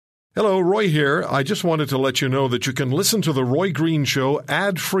Hello, Roy here. I just wanted to let you know that you can listen to The Roy Green Show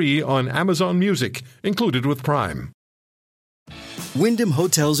ad-free on Amazon Music, included with Prime. Wyndham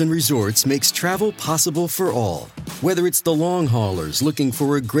Hotels and Resorts makes travel possible for all. Whether it's the long haulers looking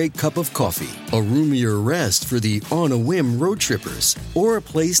for a great cup of coffee, a roomier rest for the on-a-whim road trippers, or a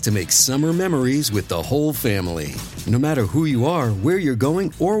place to make summer memories with the whole family. No matter who you are, where you're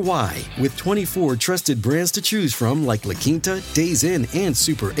going, or why, with 24 trusted brands to choose from like La Quinta, Days Inn, and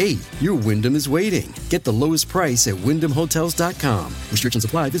Super 8, your Wyndham is waiting. Get the lowest price at WyndhamHotels.com. Restrictions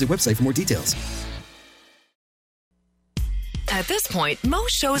apply. Visit website for more details. At this point,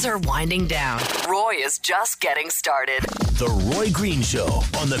 most shows are winding down. Roy is just getting started. The Roy Green Show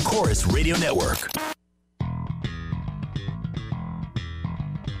on the Chorus Radio Network.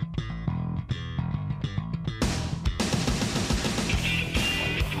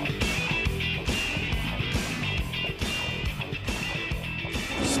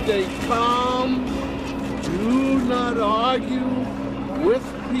 Stay calm. Do not argue with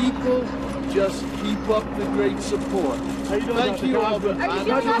people. Just keep up the great support. Thank you, Albert.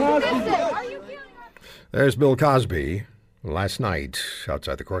 There's Bill Cosby last night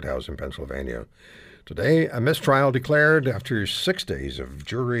outside the courthouse in Pennsylvania. Today, a mistrial declared after 6 days of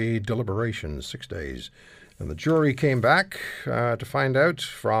jury deliberation, 6 days. And the jury came back to find out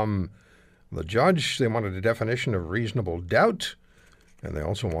from the judge. They wanted a definition of reasonable doubt, and they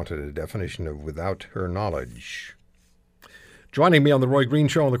also wanted a definition of without her knowledge. Joining me on the Roy Green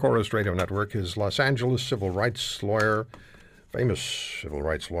Show on the Chorus Radio Network is Los Angeles civil rights lawyer, famous civil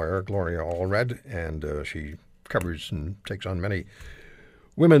rights lawyer, Gloria Allred, and she covers and takes on many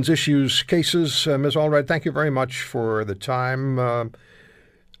women's issues cases. Ms. Allred, thank you very much for the time.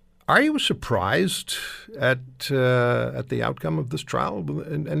 Are you surprised at the outcome of this trial,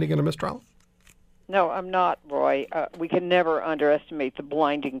 ending in a mistrial? No, I'm not, Roy. We can never underestimate the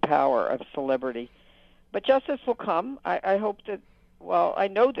blinding power of celebrity. But justice will come. I hope that, I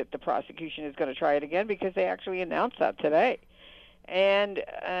know that the prosecution is going to try it again because they actually announced that today. And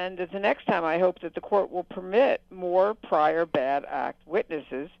the next time, I hope that the court will permit more prior bad act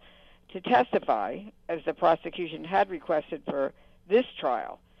witnesses to testify, as the prosecution had requested for this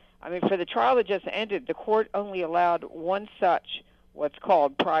trial. I mean, for the trial that just ended, the court only allowed one such, what's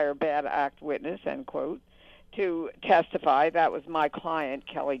called prior bad act witness, end quote, to testify. That was my client,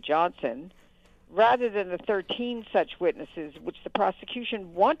 Kelly Johnson, rather than the 13 such witnesses which the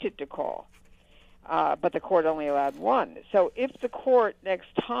prosecution wanted to call. But the court only allowed one. So if the court next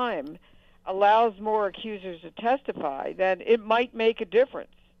time allows more accusers to testify, then it might make a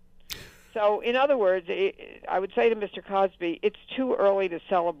difference. So in other words, I would say to Mr. Cosby, it's too early to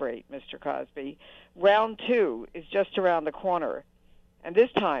celebrate, Mr. Cosby. Round 2 is just around the corner. And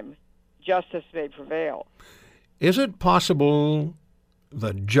this time, justice may prevail. Is it possible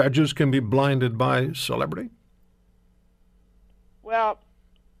that judges can be blinded by celebrity? Well,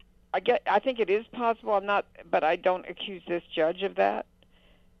 I think it is possible. But I don't accuse this judge of that.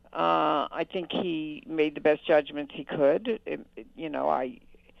 I think he made the best judgments he could. I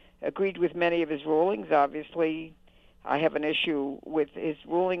agreed with many of his rulings. Obviously, I have an issue with his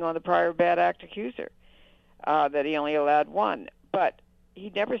ruling on the prior bad act accuser, that he only allowed one. But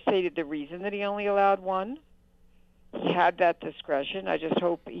he never stated the reason that he only allowed one. He had that discretion. I just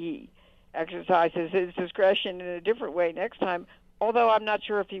hope he exercises his discretion in a different way next time, although I'm not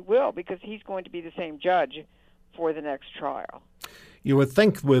sure if he will, because he's going to be the same judge for the next trial. You would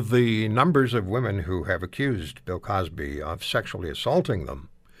think with the numbers of women who have accused Bill Cosby of sexually assaulting them,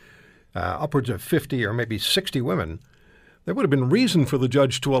 upwards of 50 or maybe 60 women, there would have been reason for the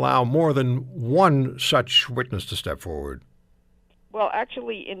judge to allow more than one such witness to step forward. Well,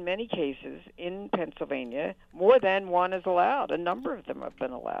 actually, in many cases in Pennsylvania, more than one is allowed. A number of them have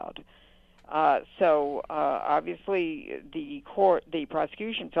been allowed. Obviously, the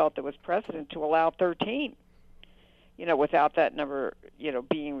prosecution felt there was precedent to allow 13, without that number,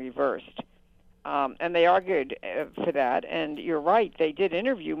 being reversed. And they argued for that. And you're right, they did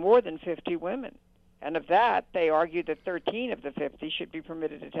interview more than 50 women. And of that, they argued that 13 of the 50 should be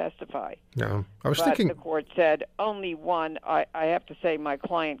permitted to testify. Yeah, But the court said only one. I have to say my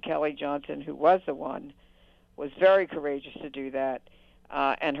client, Kelly Johnson, who was the one, was very courageous to do that.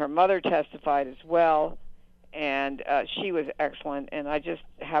 And her mother testified as well. And she was excellent. And I just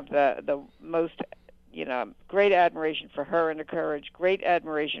have the most, great admiration for her and her courage, great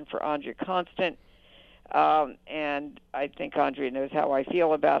admiration for Andrea Constant. And I think Andrea knows how I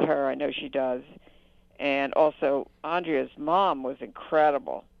feel about her. I know she does. And also, Andrea's mom was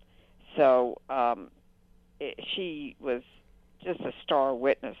incredible. So she was just a star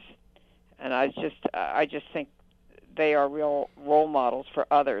witness. And I just think they are real role models for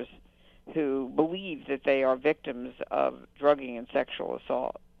others who believe that they are victims of drugging and sexual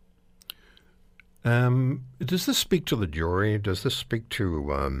assault. Does this speak to the jury? Does this speak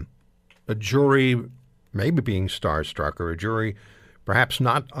to a jury maybe being starstruck, or a jury perhaps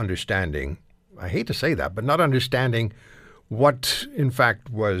not understanding, I hate to say that, but not understanding what in fact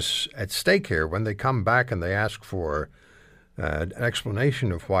was at stake here when they come back and they ask for an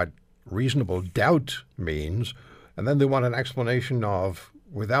explanation of what reasonable doubt means, and then they want an explanation of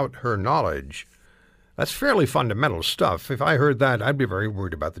without her knowledge? That's fairly fundamental stuff. If I heard that, I'd be very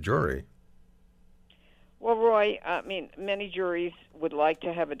worried about the jury. Well, Roy, I mean, many juries would like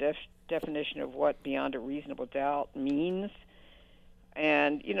to have a definition of what beyond a reasonable doubt means.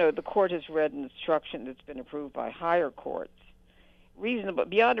 And, you know, the court has read an instruction that's been approved by higher courts.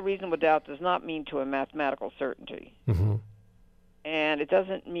 Beyond a reasonable doubt does not mean to a mathematical certainty. Mm-hmm. And it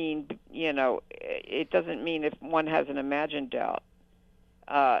doesn't mean, it doesn't mean if one has an imagined doubt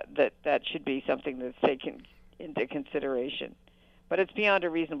that should be something that's taken into consideration. But it's beyond a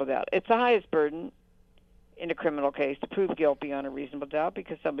reasonable doubt. It's the highest burden in a criminal case to prove guilt beyond a reasonable doubt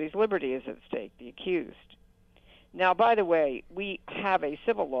because somebody's liberty is at stake, the accused. Now, by the way, we have a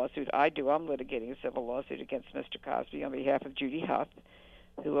civil lawsuit. I'm litigating a civil lawsuit against Mr. Cosby on behalf of Judy Huth,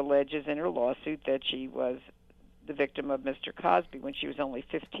 who alleges in her lawsuit that she was the victim of Mr. Cosby when she was only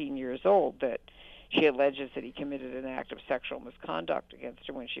 15 years old, that she alleges that he committed an act of sexual misconduct against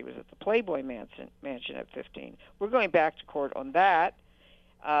her when she was at the Playboy Mansion at 15. We're going back to court on that.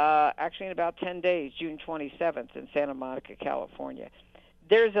 Actually in about 10 days, June 27th in Santa Monica, California.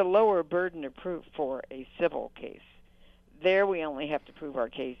 There's a lower burden of proof for a civil case. There we only have to prove our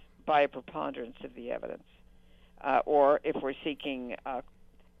case by a preponderance of the evidence. Or if we're seeking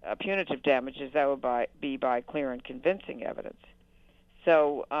punitive damages, that would be by clear and convincing evidence.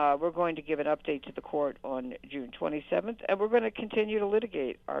 So we're going to give an update to the court on June 27th, and we're going to continue to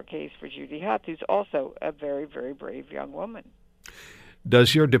litigate our case for Judy Huth, who's also a very, very brave young woman.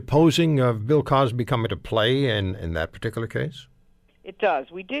 Does your deposing of Bill Cosby come into play in that particular case? It does.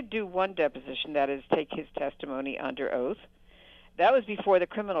 We did do one deposition, that is, take his testimony under oath. That was before the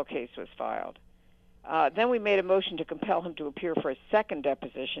criminal case was filed. Then we made a motion to compel him to appear for a second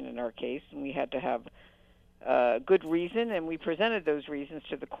deposition in our case, and we had to have good reason, and we presented those reasons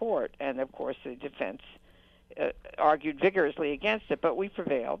to the court. And, of course, the defense argued vigorously against it, but we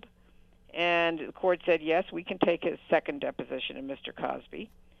prevailed. And the court said, yes, we can take a second deposition of Mr. Cosby.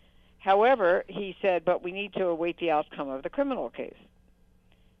 However, he said, but we need to await the outcome of the criminal case.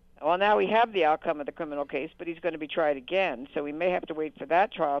 Well, now we have the outcome of the criminal case, but he's going to be tried again, so we may have to wait for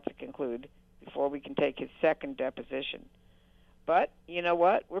that trial to conclude before we can take his second deposition. But you know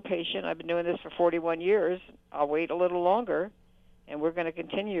what? We're patient. I've been doing this for 41 years. I'll wait a little longer, and we're going to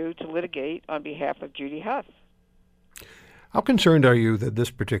continue to litigate on behalf of Judy Huth. How concerned are you that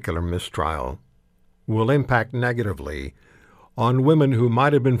this particular mistrial will impact negatively on women who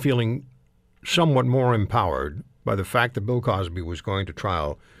might have been feeling somewhat more empowered by the fact that Bill Cosby was going to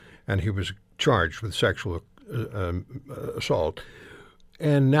trial and he was charged with sexual assault,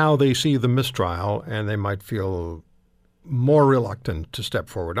 and now they see the mistrial and they might feel more reluctant to step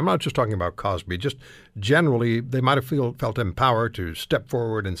forward? I'm not just talking about Cosby, just generally they might have felt empowered to step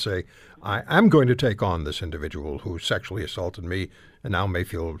forward and say, I am going to take on this individual who sexually assaulted me, and now may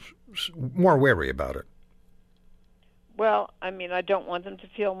feel more wary about it. Well, I mean, I don't want them to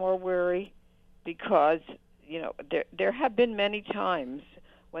feel more wary because, there have been many times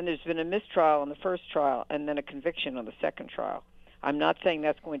when there's been a mistrial on the first trial and then a conviction on the second trial. I'm not saying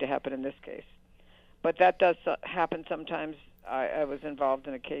that's going to happen in this case, but that does happen sometimes. I was involved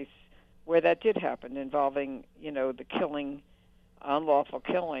in a case where that did happen, involving, the unlawful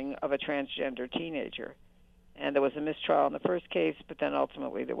killing of a transgender teenager. And there was a mistrial in the first case, but then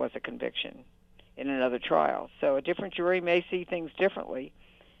ultimately there was a conviction in another trial. So a different jury may see things differently.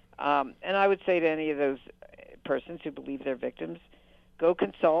 And I would say to any of those persons who believe they're victims, go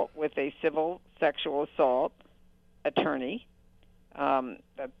consult with a civil sexual assault attorney.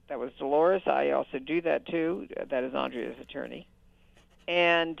 That was Dolores. I also do that too. That is Andrea's attorney.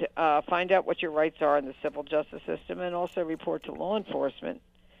 And find out what your rights are in the civil justice system, and also report to law enforcement.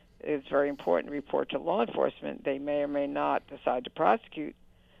 It's very important to report to law enforcement. They may or may not decide to prosecute,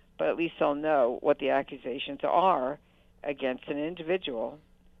 but at least they'll know what the accusations are against an individual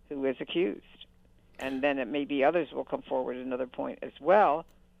who is accused. And then it may be others will come forward at another point as well.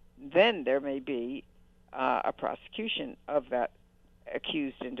 Then there may be a prosecution of that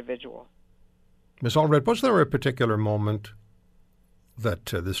accused individual. Ms. Allred, was there a particular moment that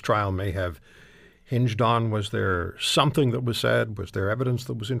this trial may have hinged on? Was there something that was said? Was there evidence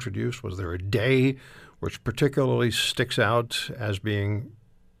that was introduced? Was there a day which particularly sticks out as being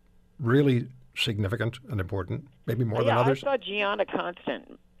really significant and important, maybe more than others? I thought Gianna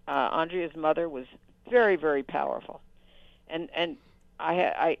Constant, Andrea's mother, was very, very powerful. And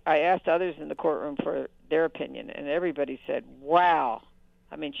I asked others in the courtroom for their opinion, and everybody said, wow.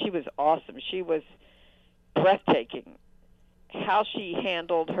 I mean, she was awesome. She was breathtaking. How she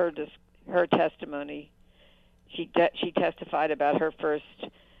handled her testimony. She testified about her first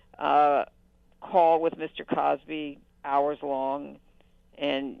call with Mr. Cosby, hours long,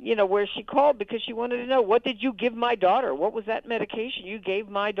 and, where she called because she wanted to know, what did you give my daughter? What was that medication you gave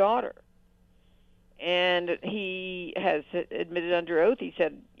my daughter? And he has admitted under oath, he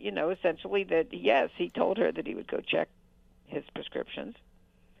said, essentially that, yes, he told her that he would go check his prescriptions.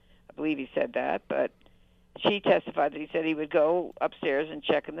 I believe he said that, but she testified that he said he would go upstairs and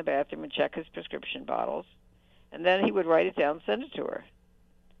check in the bathroom and check his prescription bottles, and then he would write it down and send it to her.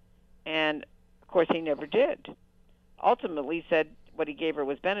 And, of course, he never did. Ultimately said what he gave her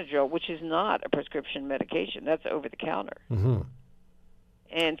was Benadryl, which is not a prescription medication. That's over-the-counter. Mm-hmm.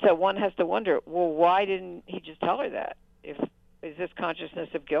 And so one has to wonder, well, why didn't he just tell her that? Is this consciousness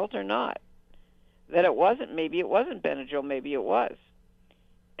of guilt or not? That it wasn't. Maybe it wasn't Benadryl. Maybe it was.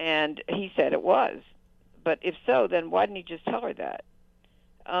 And he said it was. But if so, then why didn't he just tell her that?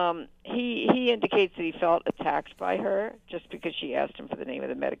 He indicates that he felt attacked by her just because she asked him for the name of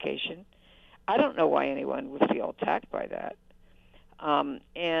the medication. I don't know why anyone would feel attacked by that.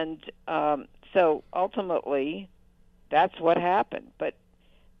 So ultimately, that's what happened. But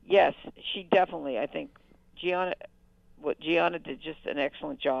yes, she definitely, I think, Gianna did just an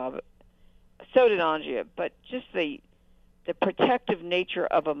excellent job. So did Andrea. But just the protective nature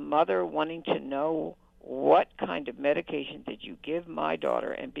of a mother wanting to know what kind of medication did you give my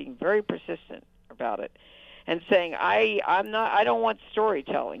daughter, and being very persistent about it, and saying, I don't want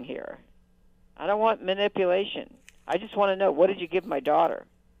storytelling here. I don't want manipulation. I just want to know, what did you give my daughter?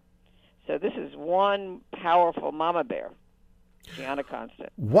 So this is one powerful mama bear, Gianna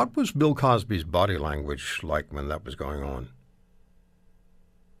Constant. What was Bill Cosby's body language like when that was going on?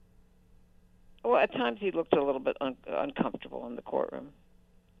 Well, at times he looked a little bit uncomfortable in the courtroom.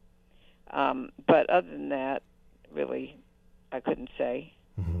 But other than that, really, I couldn't say.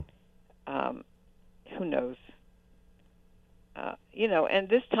 Mm-hmm. Who knows? And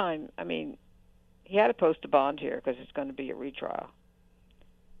this time, I mean, he had to post a bond here because it's going to be a retrial.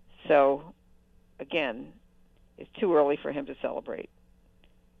 So, again, it's too early for him to celebrate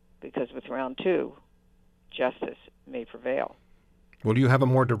because with round two, justice may prevail. Will you have a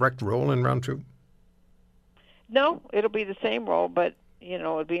more direct role in round two? No, it'll be the same role, but,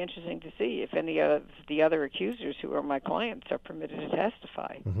 it'd be interesting to see if any of the other accusers who are my clients are permitted to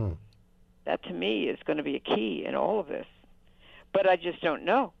testify. Mm-hmm. That, to me, is going to be a key in all of this. But I just don't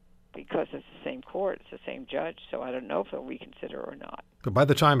know because it's the same court, it's the same judge, so I don't know if they'll reconsider or not. But by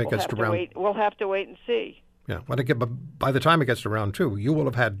the time it gets to round... We'll have to wait and see. Yeah, but by the time it gets to round two, you will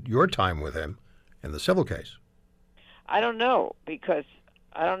have had your time with him in the civil case. I don't know, because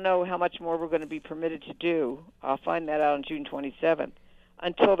I don't know how much more we're going to be permitted to do. I'll find that out on June 27th,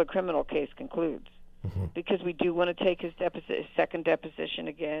 until the criminal case concludes. Mm-hmm. Because we do want to take his second deposition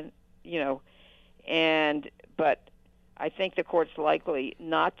again, but I think the court's likely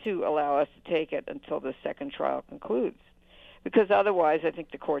not to allow us to take it until the second trial concludes. Because otherwise, I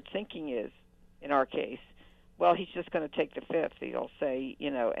think the court's thinking is, in our case, well, he's just going to take the fifth. He'll say,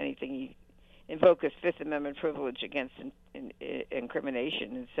 anything, invoke his Fifth Amendment privilege against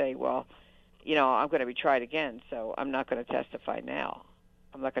incrimination and say, well, I'm going to be tried again, so I'm not going to testify now.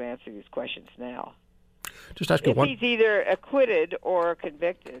 I'm not going to answer these questions now. Just ask you if he's either acquitted or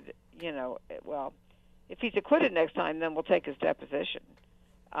convicted, if he's acquitted next time, then we'll take his deposition.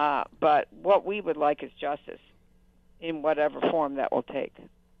 But what we would like is justice in whatever form that will take.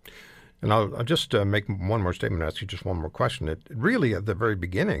 And I'll just make one more statement, ask you just one more question. It really, at the very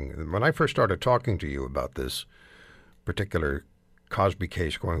beginning, when I first started talking to you about this particular Cosby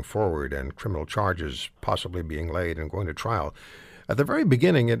case going forward and criminal charges possibly being laid and going to trial, at the very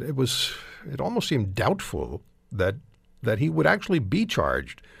beginning, it almost seemed doubtful that he would actually be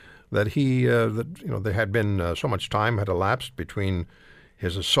charged, that there had been so much time had elapsed between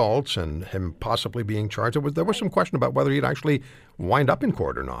his assaults and him possibly being charged. There was some question about whether he'd actually wind up in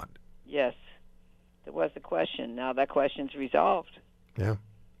court or not. Yes, there was a question. Now that question's resolved. Yeah.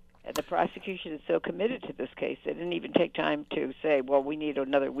 And the prosecution is so committed to this case, they didn't even take time to say, well, we need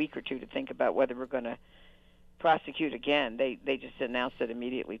another week or two to think about whether we're going to prosecute again. They just announced it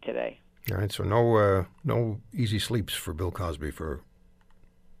immediately today. All right, so no easy sleeps for Bill Cosby for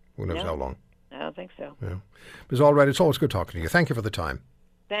who knows how long. don't think so. Yeah. Ms. Allred, it's always good talking to you. Thank you for the time.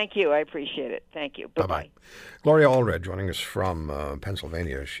 Thank you. I appreciate it. Thank you. Bye-bye. Bye-bye. Gloria Allred joining us from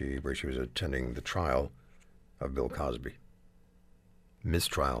Pennsylvania, where she was attending the trial of Bill Cosby.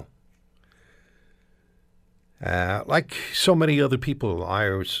 Mistrial. Like so many other people, I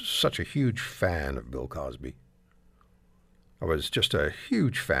was such a huge fan of Bill Cosby. I was just a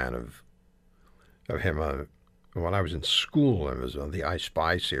huge fan of him. When I was in school, it was on the I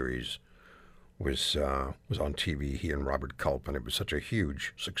Spy series was on TV. He and Robert Culp, and it was such a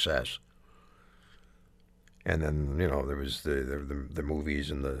huge success. And then there was the movies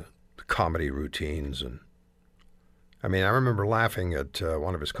and the comedy routines, and I mean I remember laughing at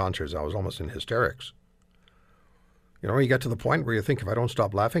one of his concerts. I was almost in hysterics. You get to the point where you think, if I don't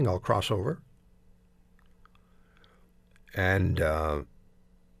stop laughing, I'll cross over. And I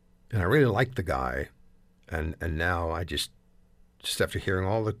really liked the guy, and now I just after hearing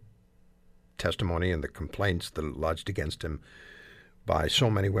all the testimony and the complaints that lodged against him by so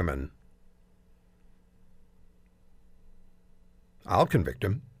many women, I'll convict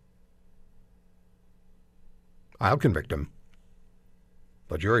him. I'll convict him.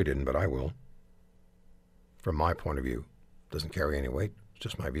 The jury didn't, but I will. From my point of view, doesn't carry any weight. It's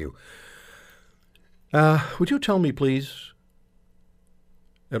just my view. Would you tell me, please,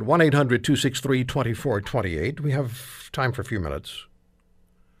 at 1-800-263-2428, we have time for a few minutes,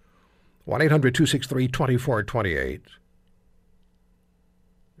 1-800-263-2428,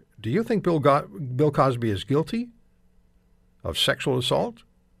 do you think Bill Cosby is guilty of sexual assault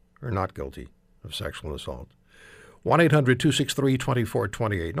or not guilty of sexual assault?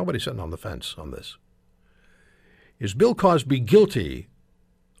 1-800-263-2428. Nobody's sitting on the fence on this. Is Bill Cosby guilty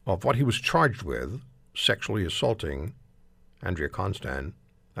of what he was charged with, sexually assaulting Andrea Constand,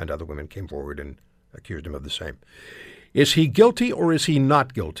 and other women came forward and accused him of the same? Is he guilty or is he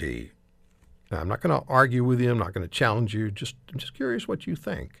not guilty? Now, I'm not going to argue with you. I'm not going to challenge you. I'm just curious what you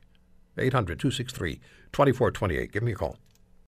think. 800-263-2428. Give me a call.